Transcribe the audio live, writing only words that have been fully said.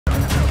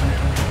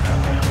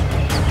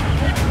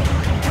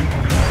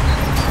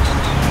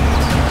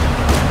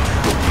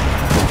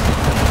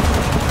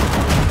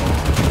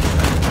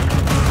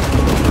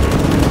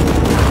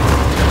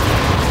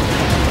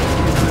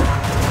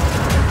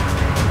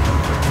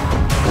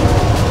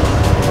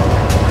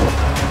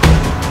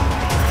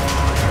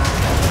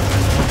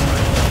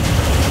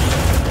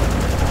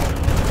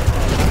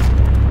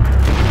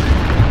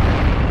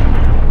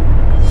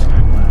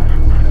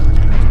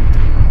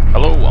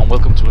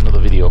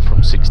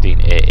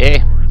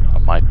16AA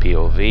on my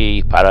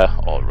POV, para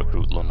or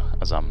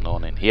recruitlun as I'm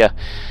known in here,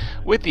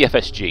 with the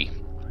FSG.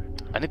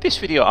 And in this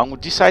video I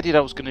decided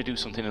I was going to do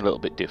something a little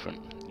bit different.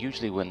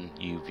 Usually when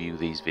you view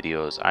these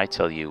videos I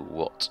tell you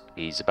what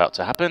is about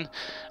to happen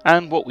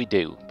and what we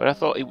do, but I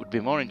thought it would be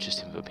more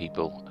interesting for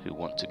people who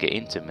want to get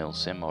into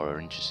milsim or are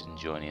interested in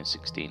joining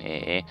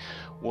 16AA.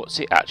 What's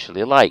it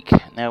actually like?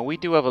 Now we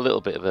do have a little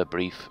bit of a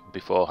brief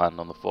beforehand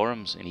on the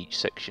forums in each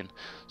section,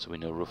 so we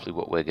know roughly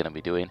what we're going to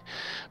be doing,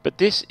 but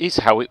this is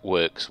how it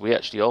works. We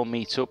actually all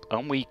meet up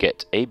and we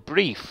get a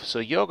brief, so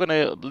you're going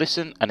to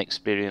listen and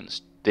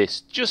experience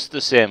this just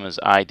the same as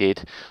I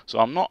did, so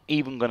I'm not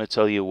even going to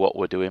tell you what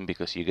we're doing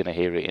because you're going to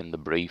hear it in the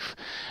brief.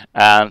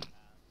 And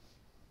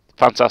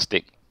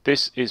fantastic,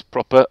 this is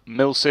proper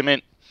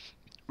milsimming.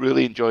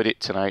 Really enjoyed it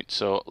tonight,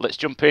 so let's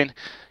jump in,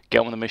 get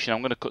on with the mission.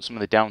 I'm going to cut some of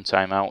the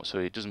downtime out so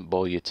it doesn't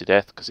bore you to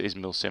death, because it is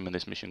milsim and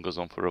this mission goes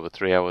on for over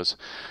 3 hours.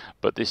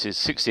 But this is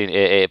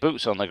 16AA,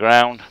 boots on the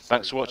ground.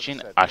 Thanks for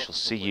watching. I shall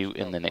see you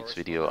in the next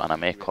video, and I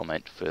may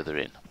comment further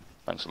in.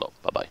 Thanks a lot.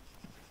 Bye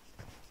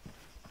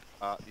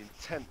bye. The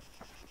intent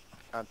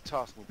and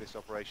tasking of this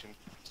operation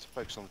is to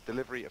focus on the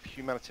delivery of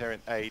humanitarian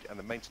aid and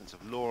the maintenance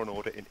of law and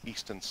order in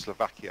eastern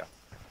Slovakia.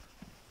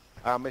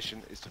 Our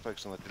mission is to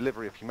focus on the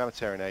delivery of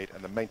humanitarian aid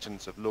and the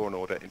maintenance of law and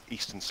order in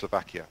eastern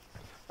Slovakia.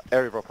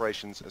 Area of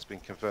operations has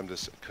been confirmed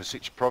as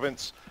KOŠICE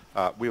Province.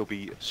 We'll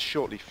be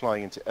shortly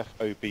flying into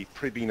FOB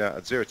Pribina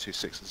at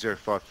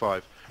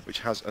 026055, which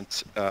has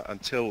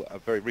until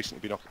very recently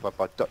been occupied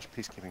by Dutch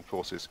peacekeeping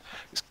forces.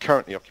 It's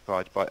currently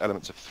occupied by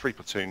elements of 3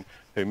 Platoon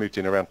who moved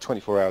in around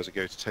 24 hours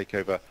ago to take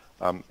over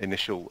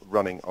initial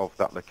running of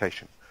that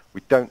location. We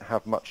don't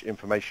have much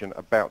information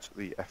about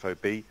the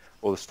FOB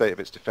or the state of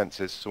its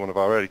defences, so one of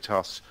our early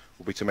tasks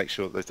will be to make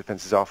sure that those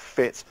defences are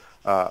fit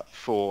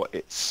for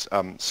its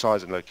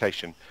size and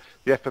location.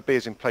 The FOB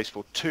is in place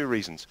for 2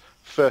 reasons.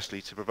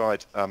 Firstly, to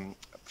provide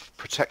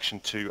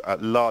protection to a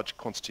large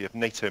quantity of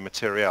NATO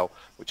materiel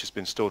which has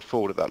been stored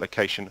forward at that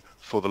location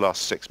for the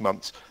last 6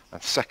 months,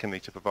 and secondly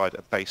to provide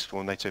a base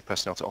for NATO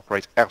personnel to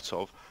operate out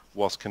of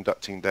whilst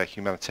conducting their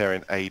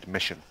humanitarian aid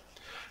mission.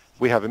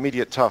 We have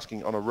immediate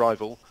tasking on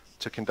arrival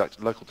to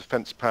conduct local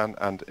defence plan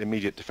and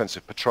immediate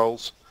defensive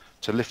patrols,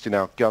 to lift in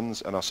our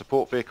guns and our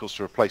support vehicles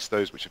to replace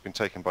those which have been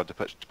taken by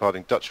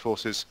departing Dutch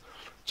forces,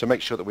 to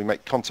make sure that we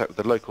make contact with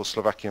the local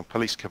Slovakian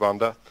police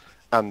commander,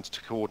 and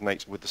to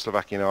coordinate with the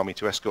Slovakian army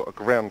to escort a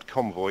ground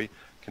convoy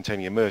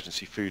containing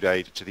emergency food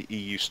aid to the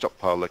EU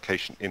stockpile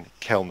location in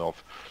Kelnov.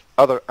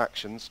 Other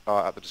actions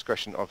are at the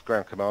discretion of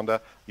ground commander.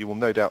 You will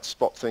no doubt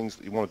spot things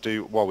that you want to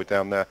do while we're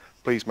down there.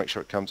 Please make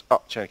sure it comes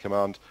up chain of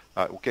command.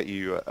 It will get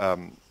you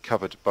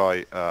covered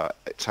by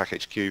TAC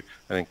HQ, and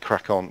then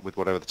crack on with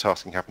whatever the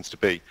tasking happens to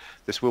be.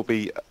 This will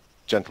be,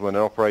 gentlemen,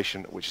 an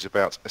operation which is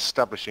about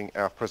establishing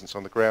our presence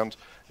on the ground,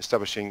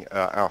 establishing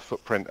our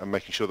footprint and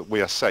making sure that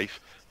we are safe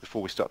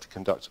before we start to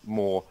conduct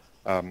more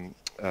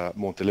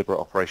deliberate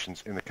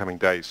operations in the coming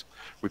days.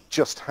 We've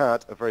just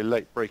had a very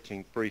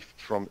late-breaking brief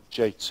from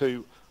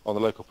J2 on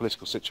the local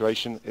political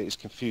situation. It is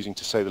confusing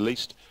to say the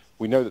least.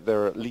 We know that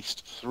there are at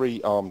least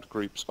 3 armed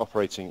groups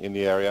operating in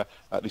the area,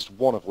 at least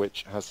one of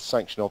which has the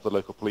sanction of the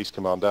local police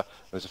commander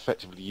and is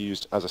effectively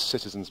used as a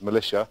citizens'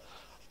 militia.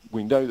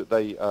 We know that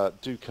they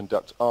do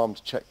conduct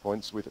armed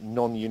checkpoints with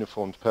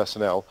non-uniformed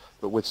personnel,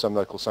 but with some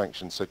local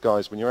sanctions. So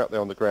guys, when you're out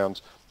there on the ground,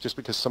 just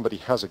because somebody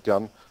has a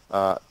gun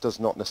does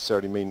not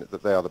necessarily mean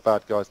that they are the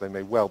bad guys. They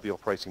may well be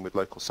operating with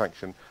local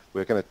sanction.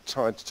 We're going to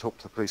try to talk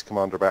to the police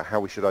commander about how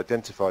we should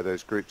identify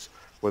those groups,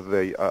 whether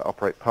they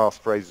operate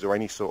passphrases or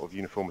any sort of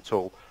uniform at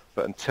all.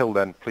 But until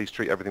then, please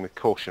treat everything with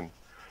caution.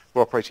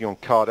 We're operating on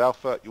Card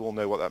Alpha. You all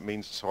know what that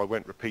means, so I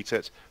won't repeat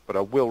it, but I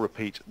will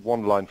repeat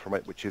one line from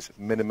it, which is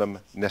minimum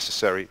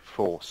necessary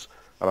force.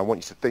 And I want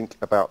you to think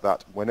about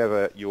that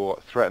whenever you're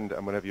threatened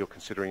and whenever you're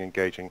considering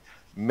engaging.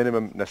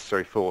 Minimum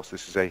necessary force.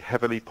 This is a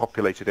heavily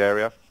populated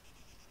area.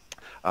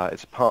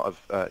 It's a part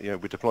of, we're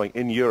deploying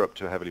in Europe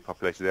to a heavily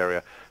populated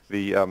area.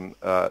 The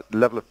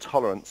level of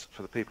tolerance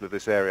for the people of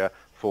this area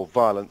for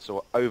violence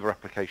or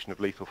over-application of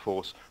lethal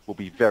force will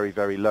be very,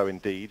 very low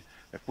indeed.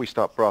 If we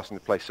start brassing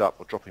the place up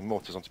or dropping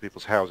mortars onto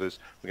people's houses,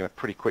 we're going to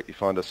pretty quickly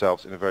find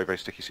ourselves in a very, very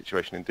sticky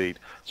situation indeed.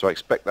 So I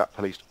expect that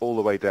policed all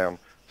the way down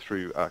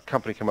through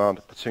company command,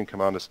 platoon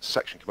commanders,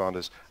 section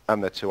commanders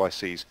and their 2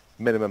 ICs.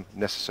 Minimum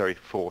necessary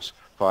force,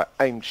 via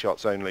aimed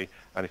shots only,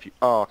 and if you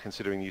are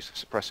considering the use of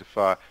suppressive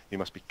fire, you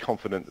must be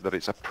confident that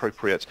it's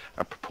appropriate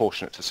and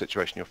proportionate to the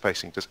situation you're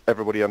facing. Does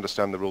everybody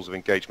understand the rules of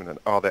engagement, and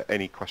are there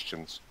any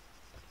questions?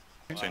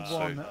 One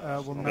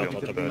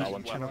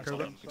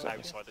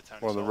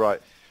on the right.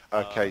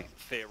 Okay,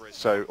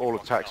 so all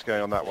attacks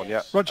going on that one,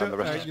 yeah? Roger, and the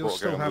rest of you'll support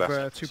still going on the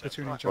have left. 2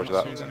 platoon Roger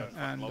joints that.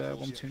 and 1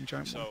 platoon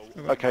joint.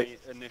 Okay,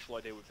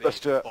 let's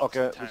do it.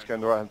 Okay, let's go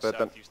in the right hand bed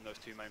then.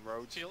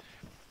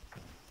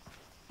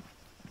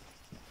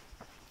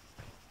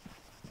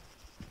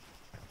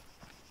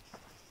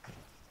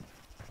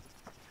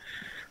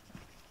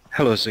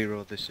 Hello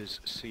Zero, this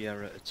is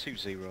Sierra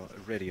 20,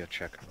 radio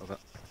check, over.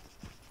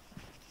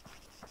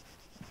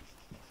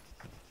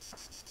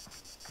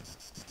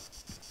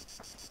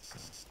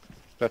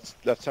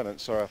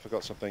 Lieutenant, sorry, I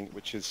forgot something,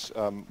 which is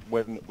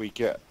when we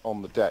get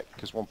on the deck,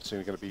 because one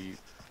platoon are going to be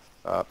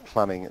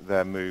planning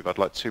their move, I'd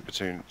like 2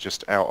 platoon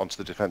just out onto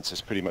the defences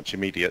pretty much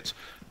immediate.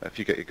 If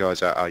you get your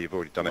guys out, you've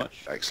already done it.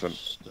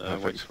 Excellent.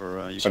 Wait for,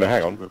 Oh, no,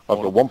 hang on,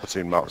 I've got 1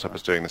 platoon marked up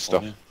as doing this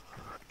stuff.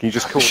 Can you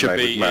just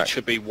coordinate with Mac? It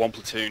should be 1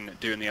 platoon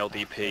doing the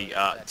LDP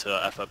at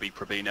FOB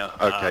Pribina.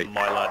 Okay.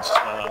 My lads.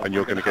 And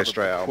you're going to go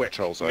straight out on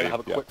patrols, are We're you?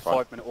 going to have a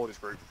quick 5-minute orders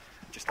group.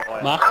 Just to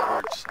iron Mark? the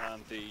routes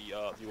and the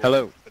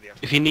Hello. for the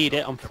If you need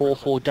it, I'm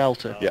 4-4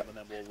 Delta. Yeah. and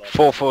then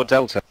we'll, 4-4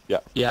 Delta. Yeah.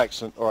 Yeah.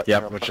 Excellent. All right. Yeah,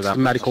 hang on. roger that.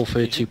 Medical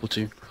for 2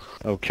 platoon.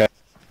 Okay.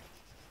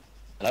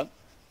 Hello?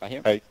 Right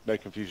here? Hey, no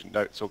confusion.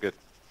 No, it's all good.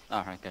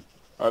 Alright, good.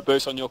 Alright,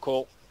 Bruce, on your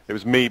call. It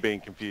was me being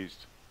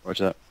confused.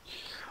 Roger that.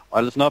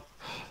 Alright, listen up.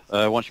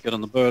 Once you get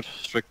on the bird,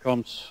 strict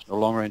comms, no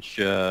long range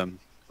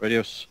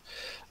radios.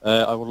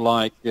 I would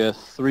like 3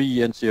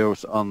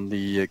 NCOs on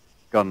the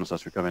guns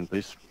as we come in,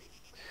 please.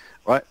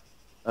 Right,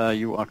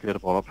 you are clear to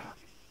ball up.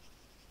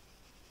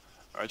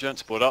 Alright,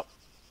 gents, board up.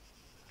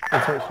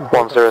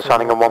 1-0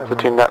 signing on 1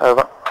 platoon net,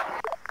 over.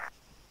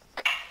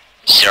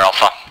 0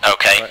 Alpha,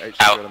 okay, Right,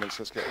 HQ out. elements,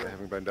 let's get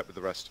having boned up with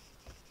the rest.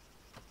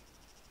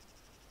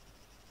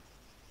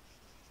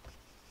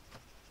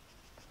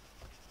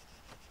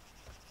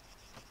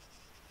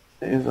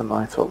 It is a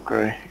night up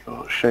grey.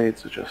 Your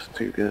shades are just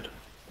too good.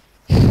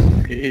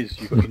 It is,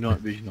 you've got your night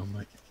vision on,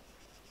 mate.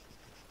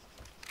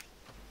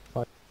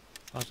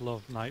 I'd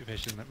love night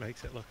vision that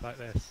makes it look like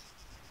this.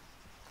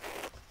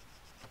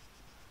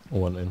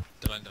 One in.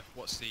 Delenda,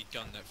 what's the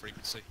gun net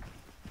frequency?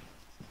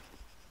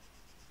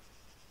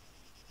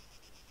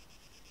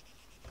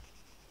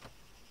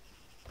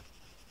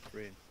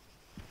 Three in.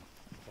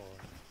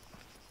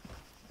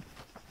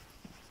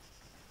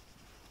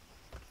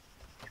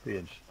 3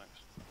 inch.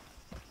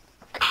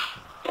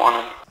 1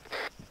 in.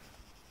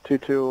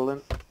 2-2 all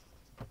in.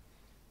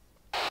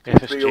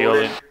 FSG all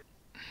in.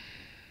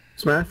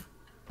 Smith?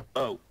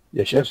 Oh.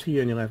 Yes, yes.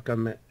 Here and you'll have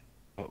gun net.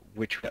 Oh,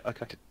 which?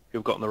 Okay.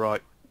 Who've got on the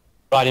right?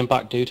 Riding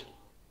back, dude.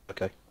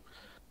 Okay.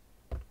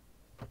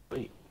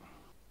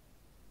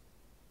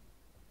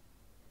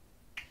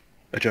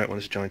 A giant 1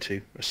 is a giant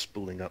 2. A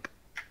spooling up.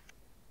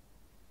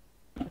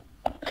 1-0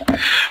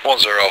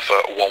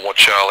 Alpha, 1-1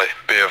 Charlie,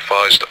 be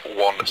advised,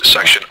 1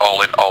 section,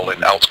 all in,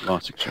 out.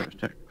 Last 6 service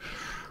check.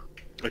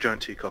 A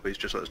giant 2 copies,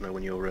 just let us know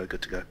when you're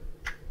good to go.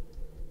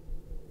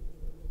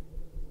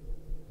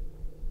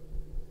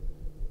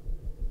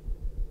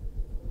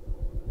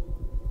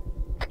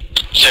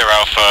 Zero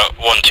Alpha,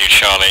 1-2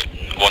 Charlie,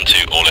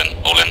 1-2, all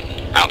in,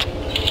 out.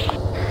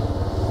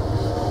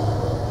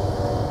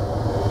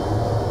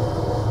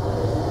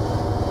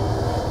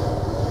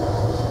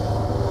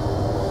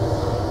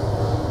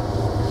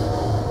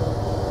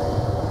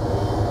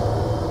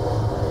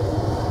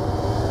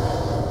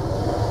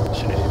 As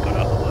soon as you've got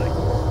out of the way.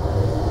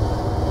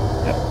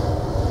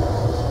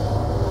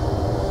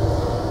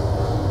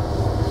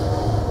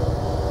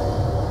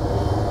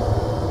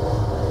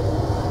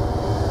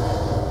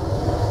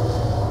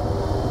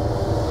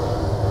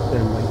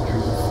 Then wait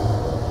through this.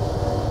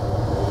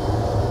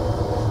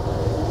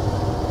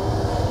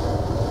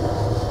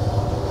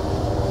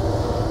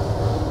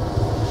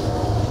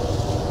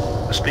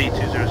 Speed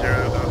 200,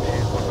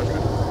 altitude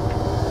 100.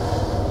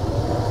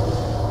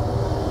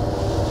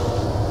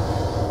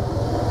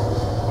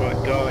 Right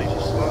guys,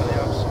 you're slightly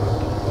outside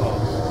the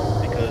path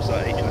because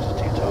that HOS is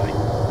too tight.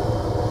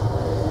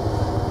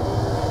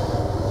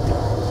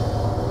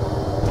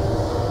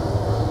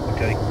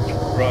 Okay,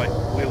 right,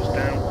 wheels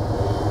down.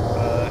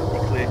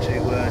 You're clear to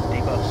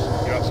debus.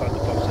 You're outside the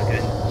box, so get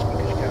in as quick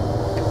as you can.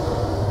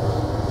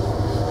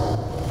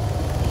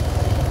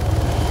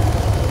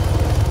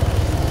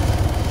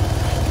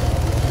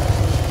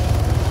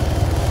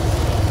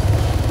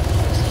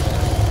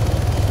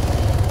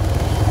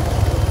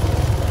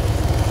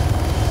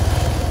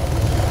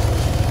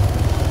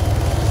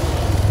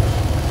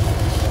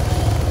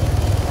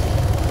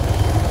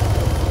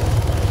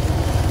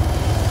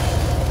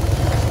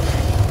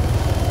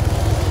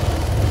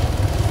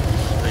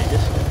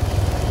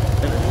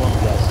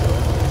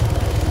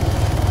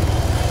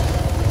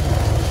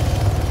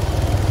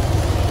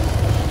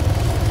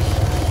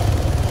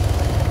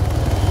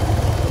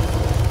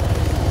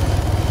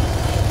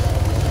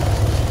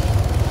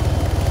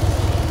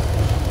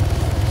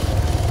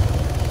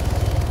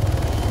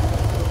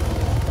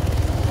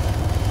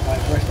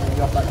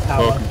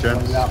 Welcome,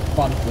 gents.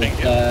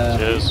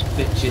 Cheers.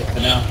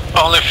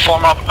 Only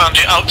form up on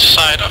the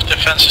outside of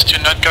defenses, do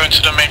not go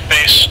into the main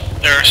base.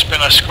 There's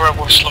been a square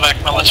with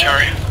Slovak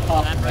military.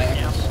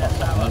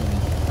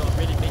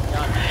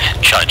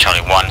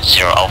 Charlie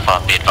 1-0 Alpha,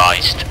 be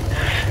advised.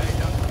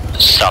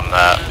 Some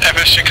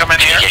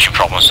communication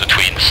problems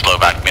between the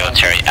Slovak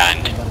military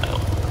and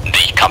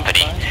the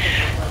company.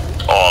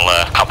 All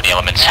company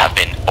elements have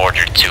been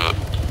ordered to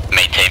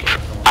maintain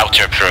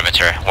outer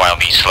perimeter while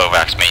the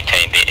Slovaks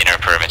maintain the inner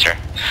perimeter.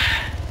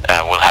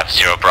 We'll have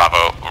 0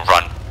 Bravo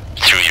run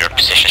through your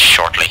position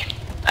shortly.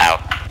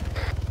 Out.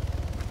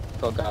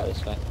 Go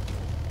this way.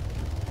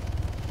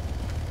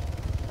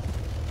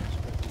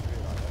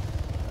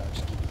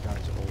 Just keep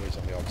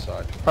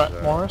side. Right,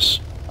 Morris.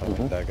 I don't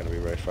think they're going to be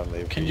very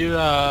friendly. Can you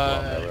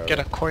get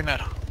a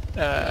coordinate?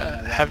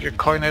 Have your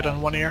coordinate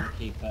on one ear.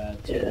 Keep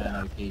two-man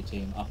OP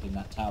team up in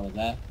that tower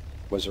there.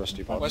 Where's the rest of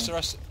your Where's the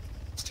rest?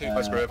 It's two.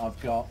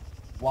 I've got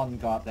one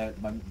guy up there at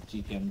the moment with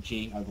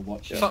GPMG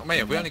overwatching. Fuck me,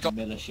 have we only got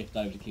Miller shift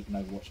over to keep an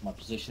overwatch of my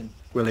position.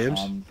 Williams.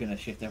 I'm gonna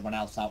shift everyone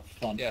else out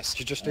front. Yes.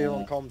 Could you just deal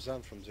on comms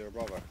then from 0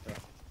 Bravo?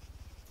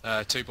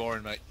 Yeah. Too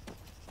boring, mate.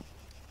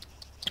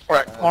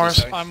 Right,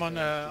 Morris, I'm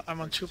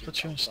on 2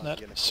 platoons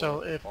net,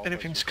 so if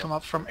anything's come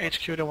up from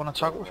HQ they want to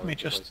talk with me,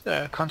 just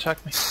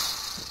contact me.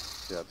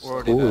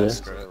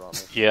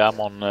 Yeah, I'm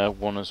on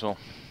 1 as well.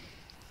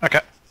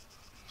 Okay.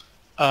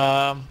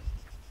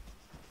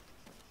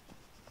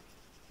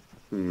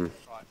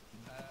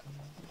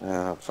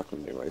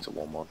 Fucking new ways of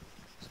 1-1.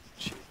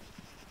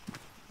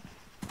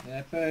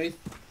 Yeah, both.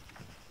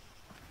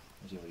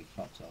 He's already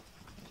fucked up.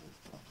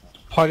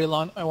 Party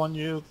line, I want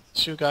you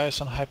 2 guys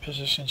on high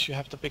positions, you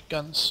have the big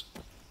guns.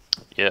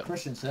 Yeah.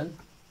 Christensen?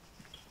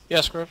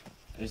 Yes, Griff?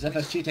 Is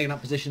FSG taking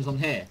up positions on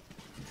here?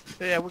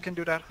 Yeah, we can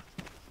do that.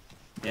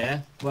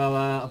 Yeah? Well,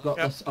 I've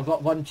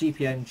got one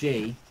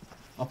GPMG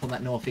up on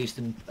that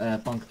northeastern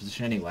bunker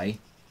position anyway.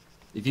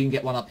 If you can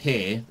get one up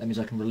here, that means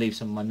I can relieve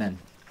some of my men.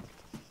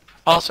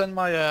 I'll send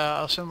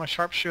my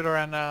sharpshooter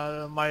and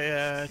my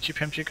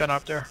GPMG gun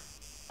up there.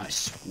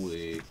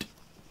 Sweet.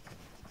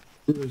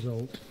 Good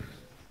result.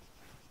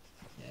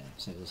 Yeah,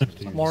 so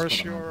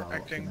Morris, you're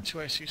acting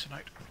 2AC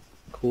tonight.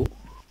 Cool.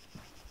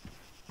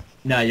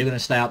 No, you're going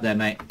to stay up there,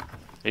 mate.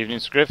 Evening,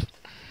 Scriff.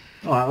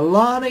 Alright,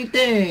 Lonnie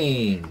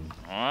Dean!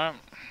 Alright.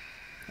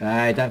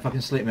 Hey, don't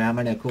fucking sleep, man. I'm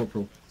only a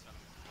corporal.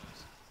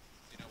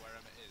 You know where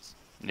Emmett is?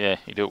 Yeah,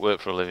 you don't work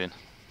for a living.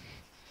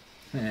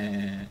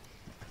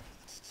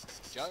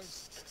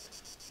 Jones?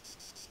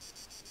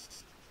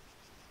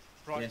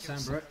 Right, yeah,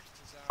 Sandbrook.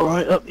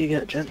 Right, up you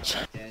get, gents.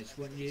 Yeah, just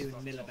want you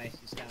and Miller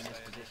basically stay in this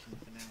position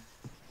for now.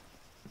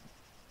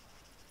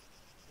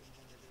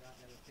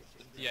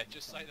 Yeah,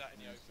 just say that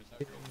in the open, no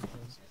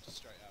problems. Just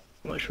straight out.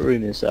 How much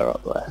room is there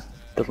up there?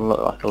 Doesn't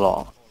look like a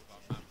lot.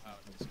 Manpower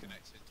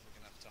disconnected. We're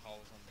going to have to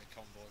hold on the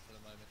convoy for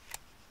the moment.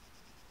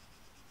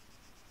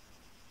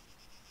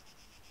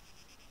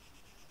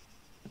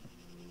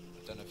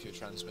 I don't know if you're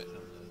transmitting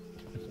on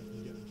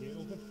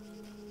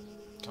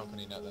the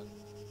company net then.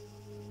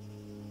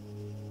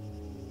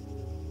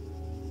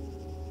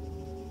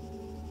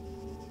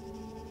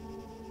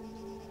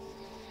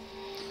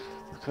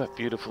 Look at that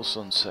beautiful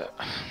sunset.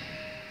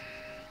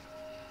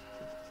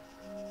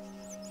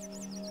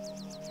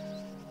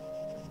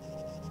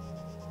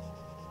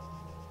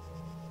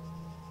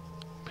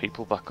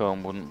 People back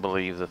home wouldn't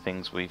believe the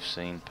things we've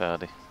seen,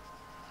 Paddy.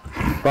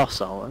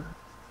 Boss, are we?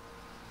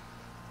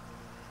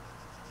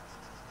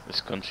 This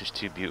country's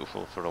too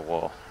beautiful for a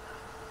war.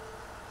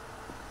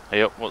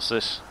 Hey up, what's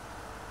this?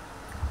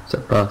 It's a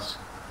bus.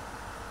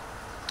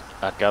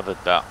 I gathered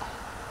that.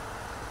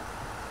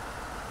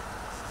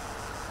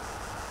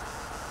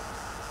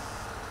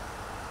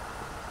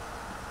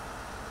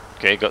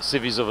 Okay, got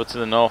civvies over to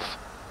the north.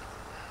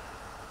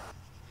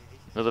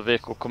 Another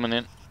vehicle coming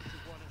in.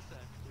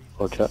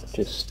 Roger,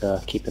 just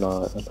keep an eye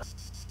on them.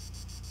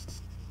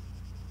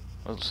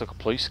 That looks like a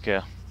police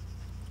car.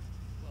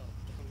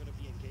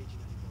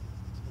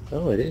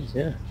 Oh, it is,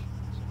 yeah.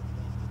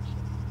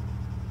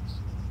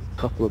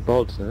 Couple of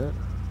bods in it.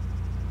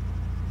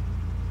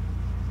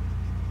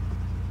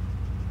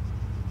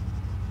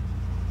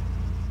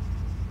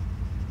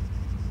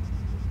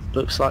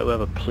 Looks like we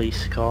have a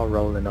police car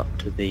rolling up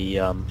to the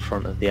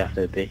front of the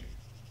FOB.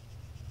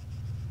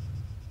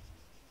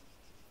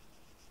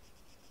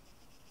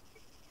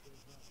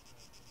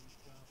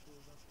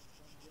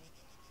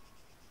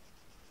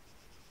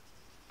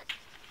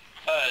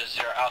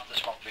 Zero Alpha,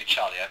 this one for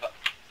Charlie, over.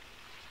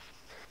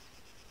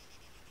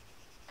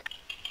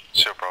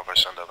 Zero Bravo,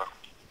 send over.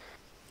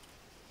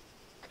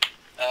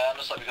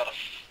 Looks like we've got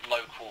a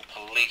local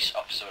police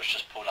officer who's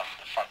just pulled up at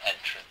the front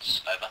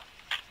entrance, over.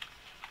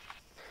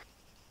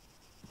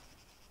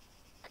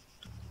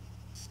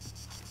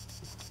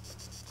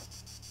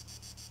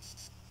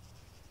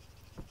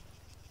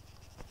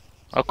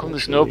 How come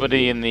there's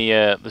nobody in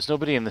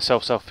the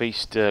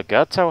south-southeast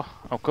guard tower?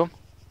 How come?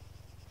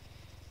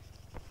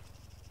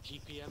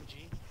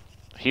 GPMG?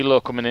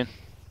 Helo coming in.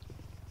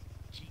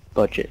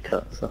 Budget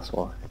cuts, that's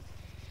why.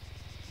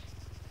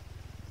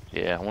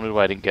 Yeah, I wondered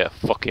why I didn't get a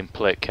fucking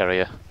plate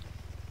carrier.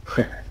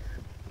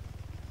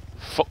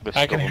 Fuck this.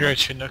 I can hear it,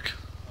 Chinook.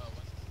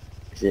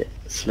 Is it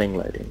sling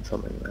loading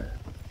something there?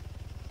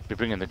 Be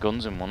bringing the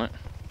guns in, won't it?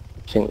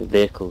 I think the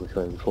vehicles are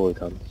coming before the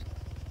guns.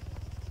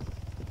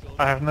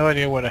 I have no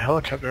idea where the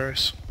helicopter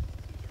is.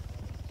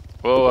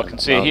 Whoa, I can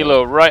see a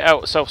helo right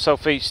out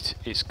south-southeast.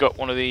 It's got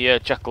one of the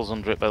jackals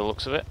under it by the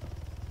looks of it.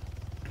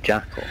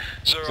 Jackal?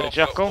 Is it a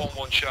jackal?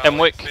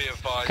 Emwick?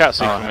 Can't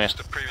see from here.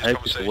 I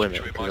hope it's a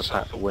women, because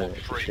I've had women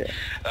for shit.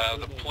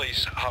 The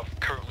police have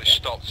currently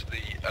stopped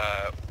the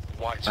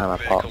white And I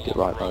vehicle parked it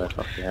on right the by the road.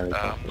 fucking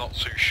helicopter. I'm not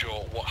too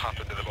sure what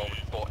happened at the moment,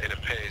 but it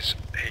appears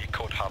he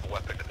could have a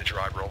weapon in the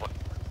driver, over.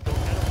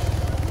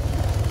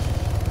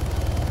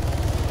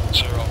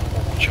 0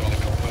 1 Charlie.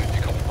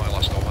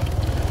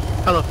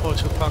 Hello,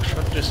 42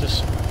 Foxtrot, this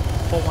is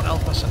 41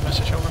 Alpha, send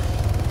message over.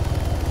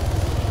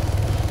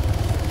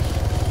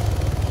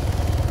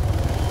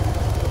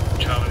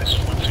 Charlie, this is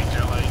 13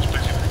 Charlie,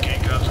 expecting the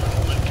key cards and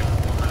all that, give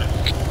it 1 minute.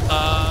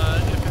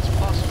 If it's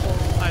possible,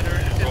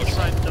 either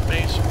inside the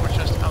base or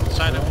just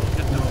outside, I will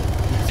get them.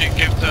 You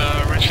give the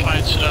ridge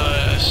line to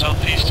the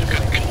southeast a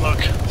good look.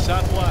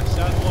 Southwest.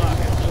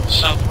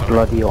 Southwest.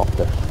 Bloody op,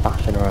 they're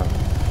faffing around.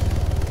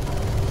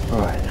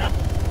 Alright.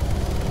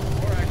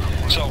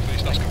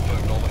 Southeast, that's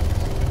confirmed, Norman.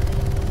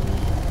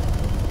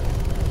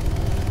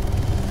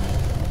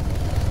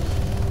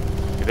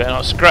 You better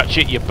not scratch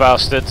it, you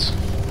bastards.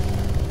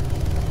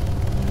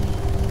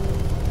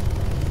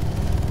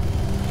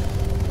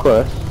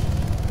 Chris?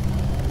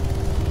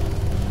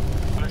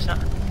 What's that?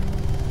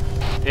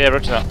 Yeah,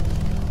 roger that.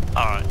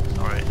 Alright,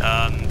 sorry.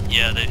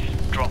 Yeah,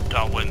 they've dropped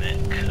our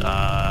WMIC.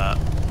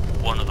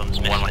 One of them's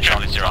missing. 1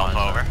 Charlie, 0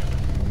 Alpha, over.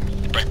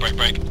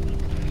 Break.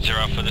 0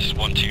 Alpha, this is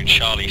 1-2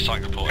 Charlie,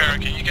 site report.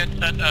 Eric, can you get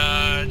that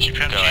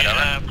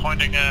GPMG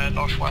pointing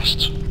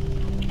northwest?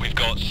 We've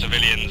got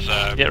civilians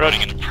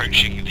running and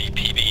approaching the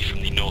PB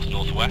from the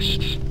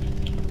northwest.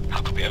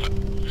 How copy over?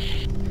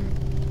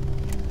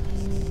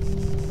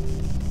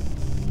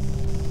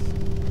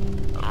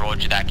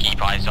 Roger that,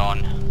 keep eyes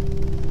on.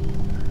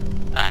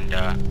 And,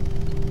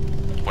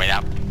 wait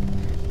out.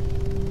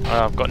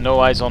 I've got no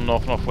eyes on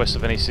northwest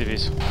of any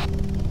civvies.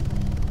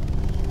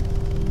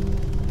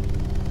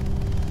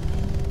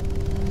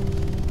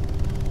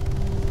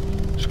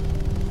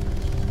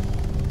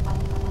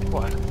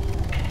 What?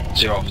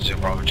 0 Alpha 0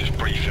 Bravo, just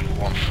briefing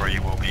 1-3,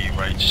 we'll be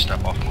ready to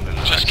step off within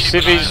the next...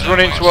 Civvies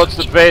running towards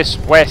the base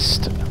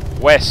west.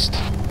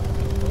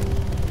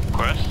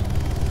 Chris?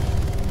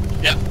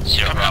 Yeah.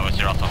 0 Bravo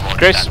 0 Alpha.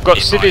 Chris, we've got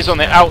civvies on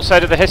the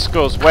outside of the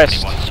Hescos,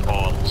 west. Wants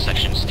all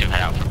sections to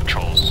head out for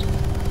patrols.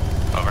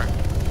 Over.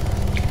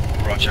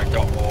 Roger,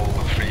 got all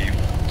the 3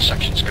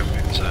 sections going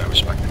into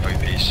respective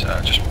OPs,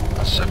 just as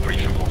I said,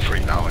 briefing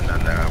 1-3 now and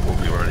then we'll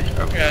be ready.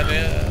 Over. Yeah,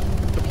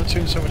 the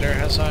platoons over there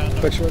has eye on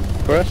them.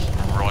 Chris?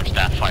 Roger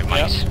that, 5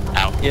 mics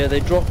out. Yeah,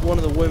 they dropped one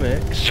of the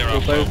WMICs, or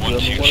both of them, and one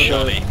of the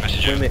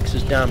WMICs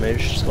is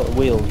damaged, it's got the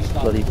wheels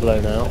bloody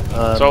blown out.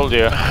 Told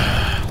you.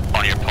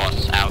 On your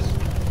posts, out.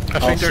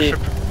 I'll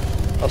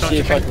see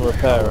if I can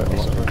repair it.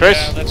 Chris?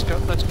 Yeah, let's go.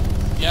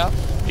 Yeah?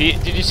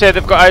 Did you say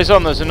they've got eyes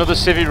on? There's another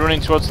civvy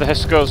running towards the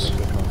Hescos.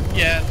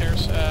 Yeah,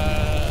 there's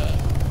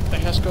the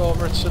Hesco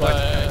over to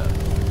the...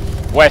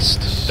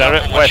 West,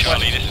 direct west.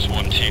 Charlie, this is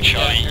 1-2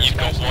 Charlie. You've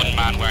got one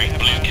man wearing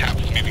blue cap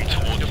moving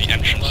towards the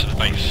entrance of the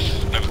base.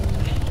 Over.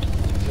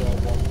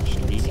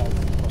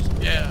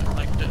 Yeah,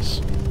 like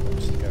this.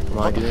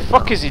 What the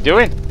fuck is he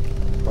doing?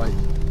 Right.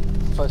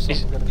 First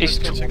off, we're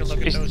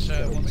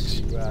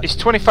He's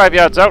 25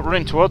 yards out,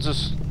 running towards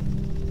us.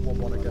 1-1 are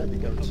going to be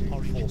going to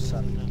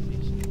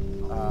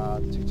 4-7.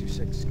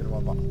 226 is going to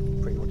have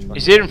pretty much...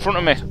 He's here in front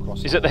of me.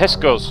 He's at the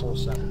Hescos.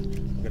 4-7.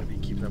 I'm going to be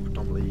keeping them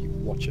predominantly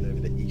watching over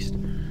the east.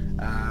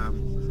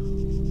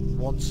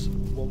 Once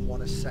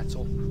 1-1 is set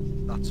up,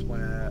 that's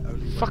where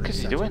only fuck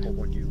is he doing?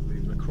 when you're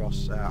moving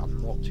across.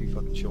 I'm not too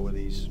fucking sure where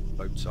these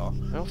boats are.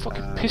 They're all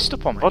fucking pissed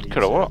up on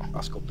vodka or what?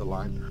 Ask up the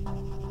line.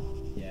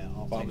 Yeah,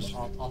 I'll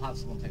have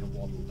someone take a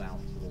waddle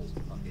down towards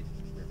the fucking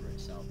river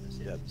itself.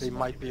 Yeah, they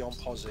might be on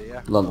pause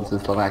here. London's in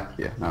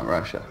Slovakia, not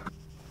Russia.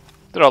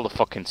 They're all the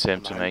fucking same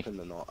to me.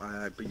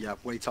 But yeah,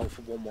 wait out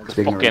for 1-1. It's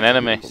fucking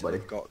enemy.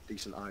 They've got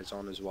decent eyes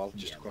on as well,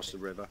 just across the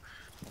river.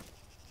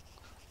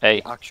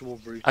 Hey, I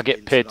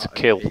get paid to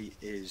kill,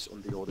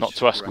 not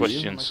to ask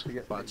questions.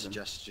 But I'd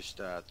suggest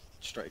just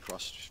straight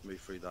across, just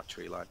move through that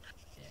tree line.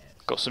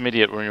 Got some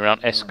idiot running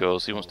around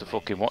Escos, he wants to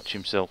fucking watch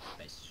himself.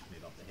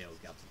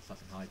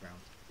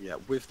 Yeah,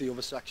 with the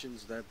other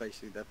sections, they're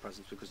basically their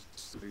presence because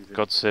it's moving.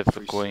 God save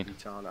the Queen.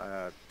 Town,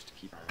 just to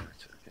keep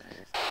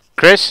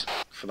Chris?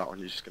 For that one,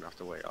 you're just going to have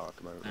to wait out at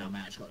the moment. Oh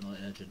man, it's got another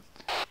urgent.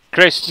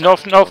 Chris,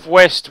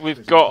 northwest,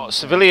 we've got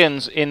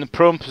civilians in the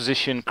prone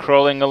position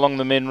crawling along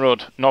the main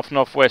road.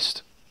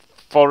 Northwest,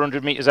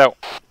 400 metres out.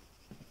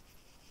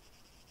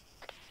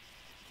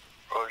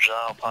 Roger,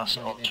 I'll pass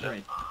it on to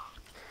him.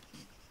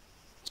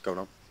 What's going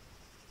on?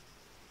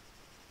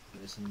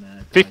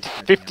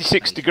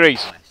 56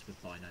 degrees.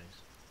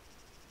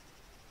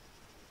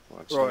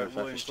 Right,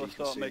 Williams, let's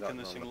start making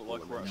this thing look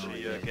like we're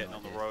actually getting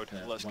on the road.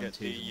 Let's get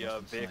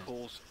the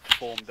vehicles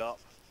formed up.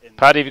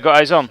 Paddy, have you got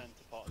eyes on?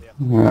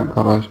 Yeah,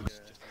 got eyes.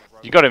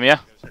 You got him, yeah?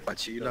 Right,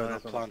 so you know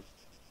that plan.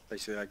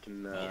 Basically, I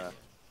can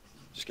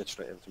just get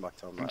straight into my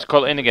town. Let's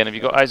call it in again. Have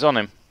you got eyes on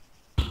him?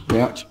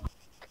 Yeah. 0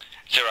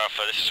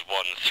 Alpha, this is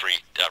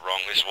 1-3,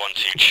 wrong, this is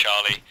 1-2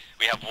 Charlie.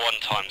 We have 1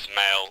 times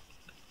male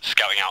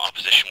scouting out our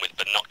position with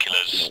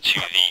binoculars to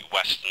the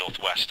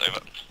west-northwest,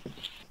 over.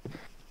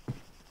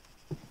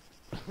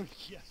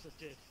 Yes, I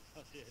did.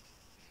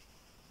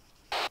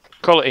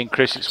 Call it in,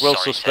 Chris. It's well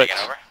Sorry, suspect.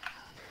 taken over.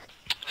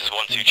 This is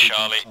 1-2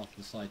 Charlie.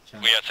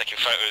 We are taking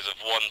photos of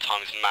 1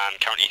 times man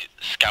currently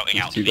scouting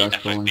out to the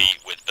FOB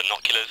with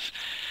binoculars.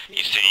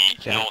 You see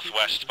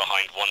northwest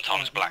behind 1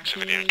 times black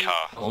civilian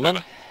car. Hold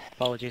on.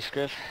 Apologies,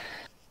 Griff.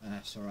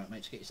 That's alright, mate.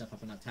 Just get yourself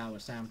up on that tower,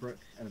 Sandbrook.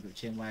 Have a bit of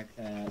chin wag.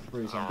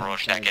 Bruise on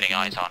Roger that, getting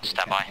eyes on.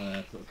 Stand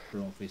by. Put a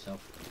crew on for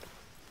yourself.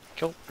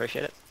 Cool,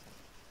 appreciate it.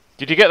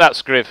 Did you get that,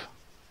 Scriv?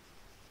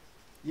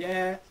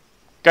 Yeah.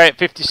 Guy at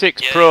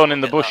 56 prone in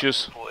the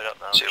bushes. 0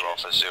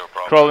 Alpha 0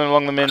 Bravo. Crawling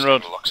along the main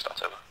road.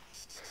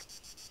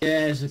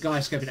 Yeah, there's a guy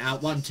scoping it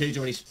out. 1-2's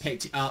already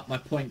picked it up. My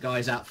point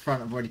guys out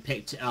front have already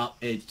picked it up.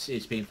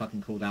 It's being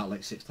fucking called out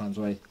like 6 times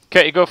already.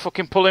 Can't you go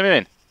fucking pull him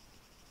in?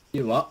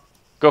 You what?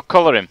 Go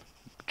collar him.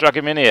 Drag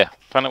him in here.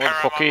 Find out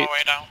what the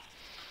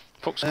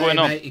fuck's going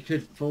on. Mate, he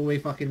could, for all we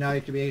fucking know,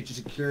 he could be just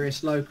a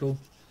curious local.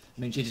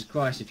 I mean, Jesus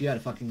Christ, if you had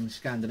a fucking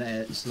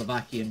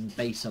Slovakian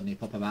base suddenly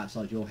pop up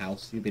outside your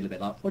house, you'd be a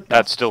bit like, what the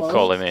I'd still fuck?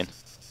 call him in.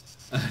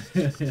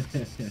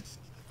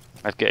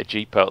 I'd get a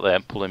jeep out there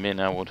and pull him in,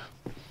 I would.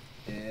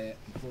 Yeah,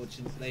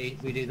 unfortunately,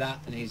 we do that,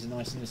 and he's a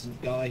nice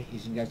innocent guy.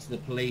 He's going to go to the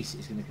police,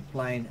 he's going to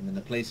complain, and then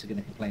the police are going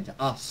to complain to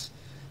us,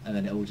 and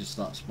then it all just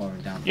starts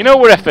spiraling down. You know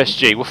we're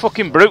FSG, we're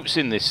fucking brutes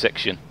in this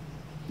section.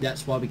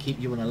 That's why we keep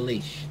you on a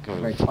leash. Oh,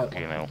 very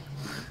fucking hell.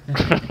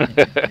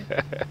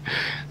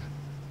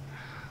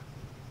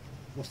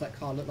 What's that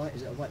car look like?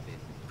 Is it a white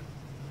vehicle?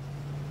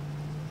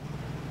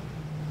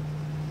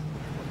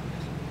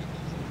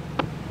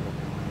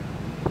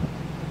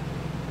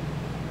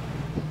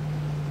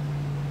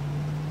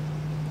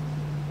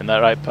 Isn't that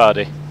right,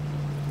 Paddy?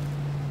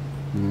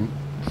 Mm.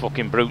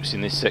 Fucking brutes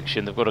in this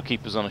section, they've got to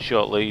keep us on a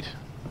short lead.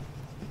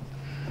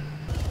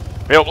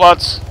 Hey up,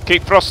 lads,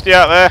 keep Frosty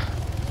out there.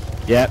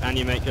 Yeah, and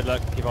you, mate, good luck,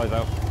 keep eyes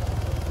out.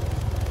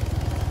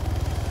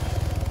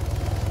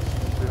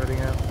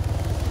 Heading out.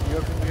 You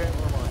open the gate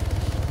or am I?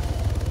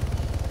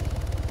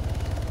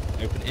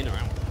 Open in or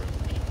out?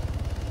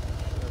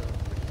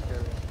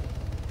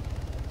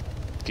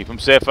 Keep them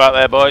safe out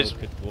there, boys.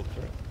 Walk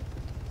through it.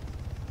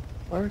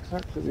 Where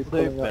exactly are we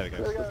pulling There up? we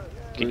go.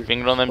 Keep your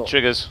finger on them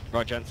triggers.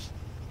 Right, gents.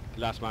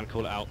 Last man,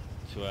 call it out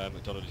to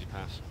McDonald as you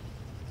pass.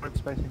 Where's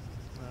spacing?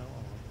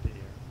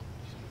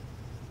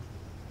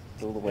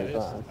 All the way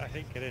back. I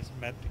think it is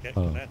meant to get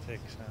Oh.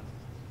 kinetics.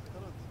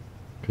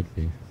 Could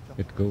be.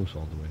 It goes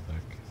all the way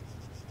back.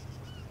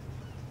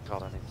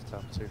 God, I need to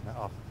turn 2 net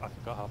off. I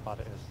forgot how bad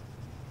it is.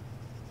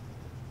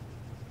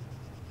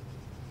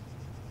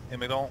 Hey,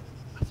 McDonald.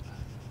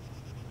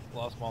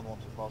 Last one, 1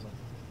 2 pausing.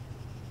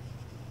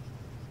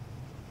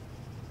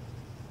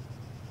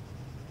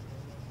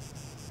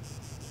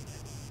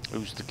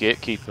 Who's the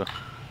gatekeeper?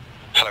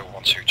 Hello,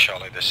 1-2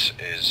 Charlie, this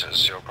is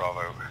 0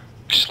 Bravo.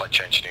 Slight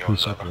change in the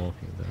orders, Who's that over.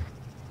 walking there?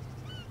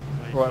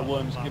 Right,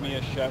 Williams, give me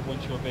a shout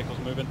once your vehicle's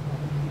moving.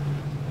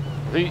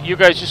 You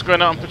guys just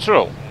going out on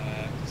patrol?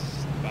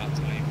 It's about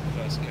to leave the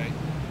first gate.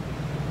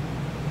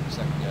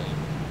 Second gate.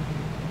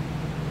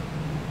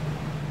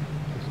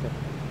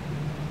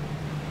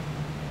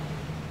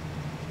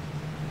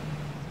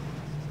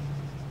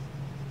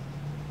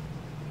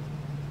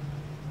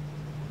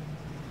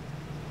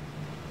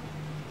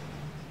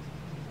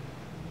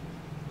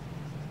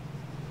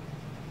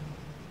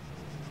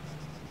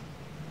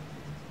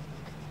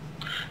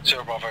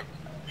 Zero Bravo,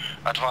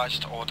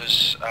 advised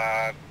orders,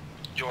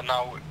 you're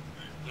now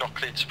not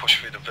cleared to push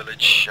through the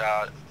village.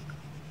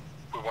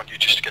 We want you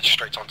just to get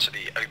straight onto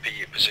the OP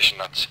position,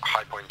 that's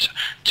high point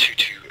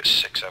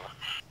 226 over.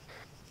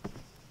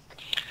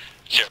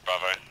 0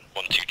 Bravo,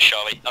 1-2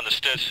 Charlie,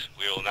 understood.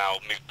 We will now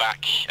move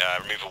back,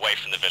 move away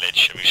from the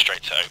village and move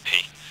straight to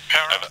OP.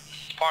 Over.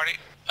 Party,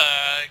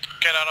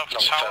 get out of the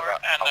tower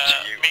and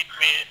meet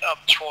me up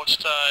towards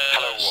the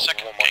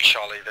second Hello, 1-1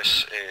 Charlie,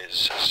 this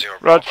is 0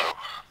 Roger. Bravo.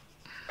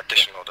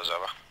 Additional orders,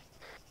 over.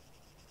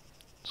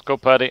 Let's go,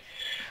 Paddy.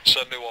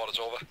 Send new orders,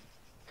 over.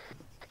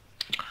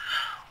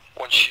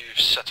 Once you've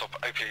set up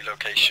OP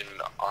location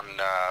on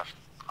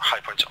high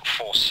point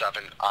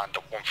 47 and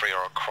 13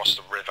 are across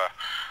the river,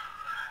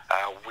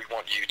 we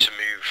want you to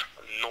move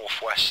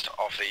northwest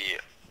of the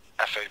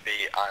FOB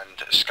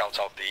and scout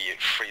out the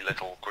 3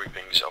 little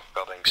groupings of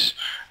buildings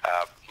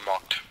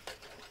marked.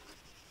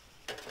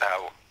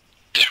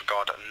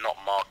 Disregard not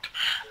marked,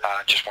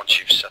 just once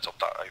you've set up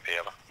that OP,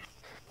 over.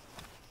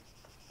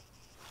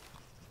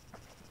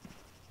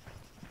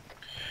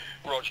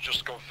 Roger, just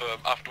to confirm,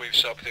 after we've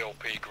set up the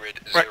LP grid,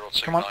 Right,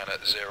 029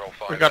 at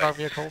 05. We got our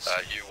vehicles.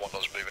 You want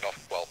us moving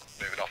off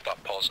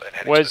that pos and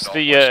heading Where's to the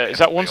the, northwest is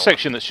that end one of the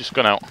section that's just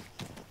gone out?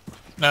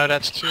 No,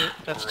 that's two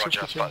Roger,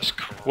 platoons.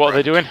 What are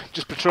they doing?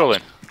 Just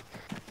patrolling?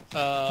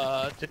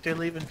 Did they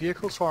leave in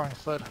vehicles or on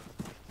foot?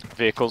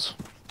 Vehicles.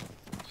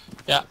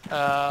 Yeah,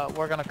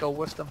 we're gonna go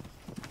with them.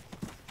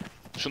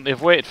 Shouldn't they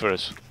have waited for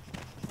us?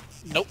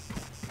 Nope.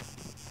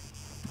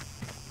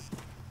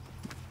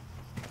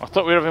 I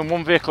thought we were having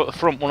one vehicle at the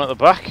front, one at the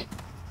back.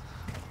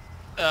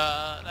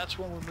 That's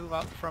when we move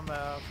out from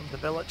the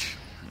village.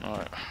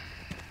 Alright.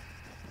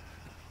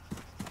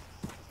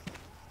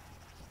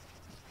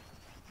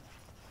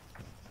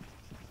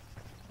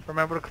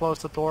 Remember to close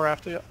the door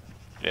after you.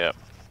 Yeah.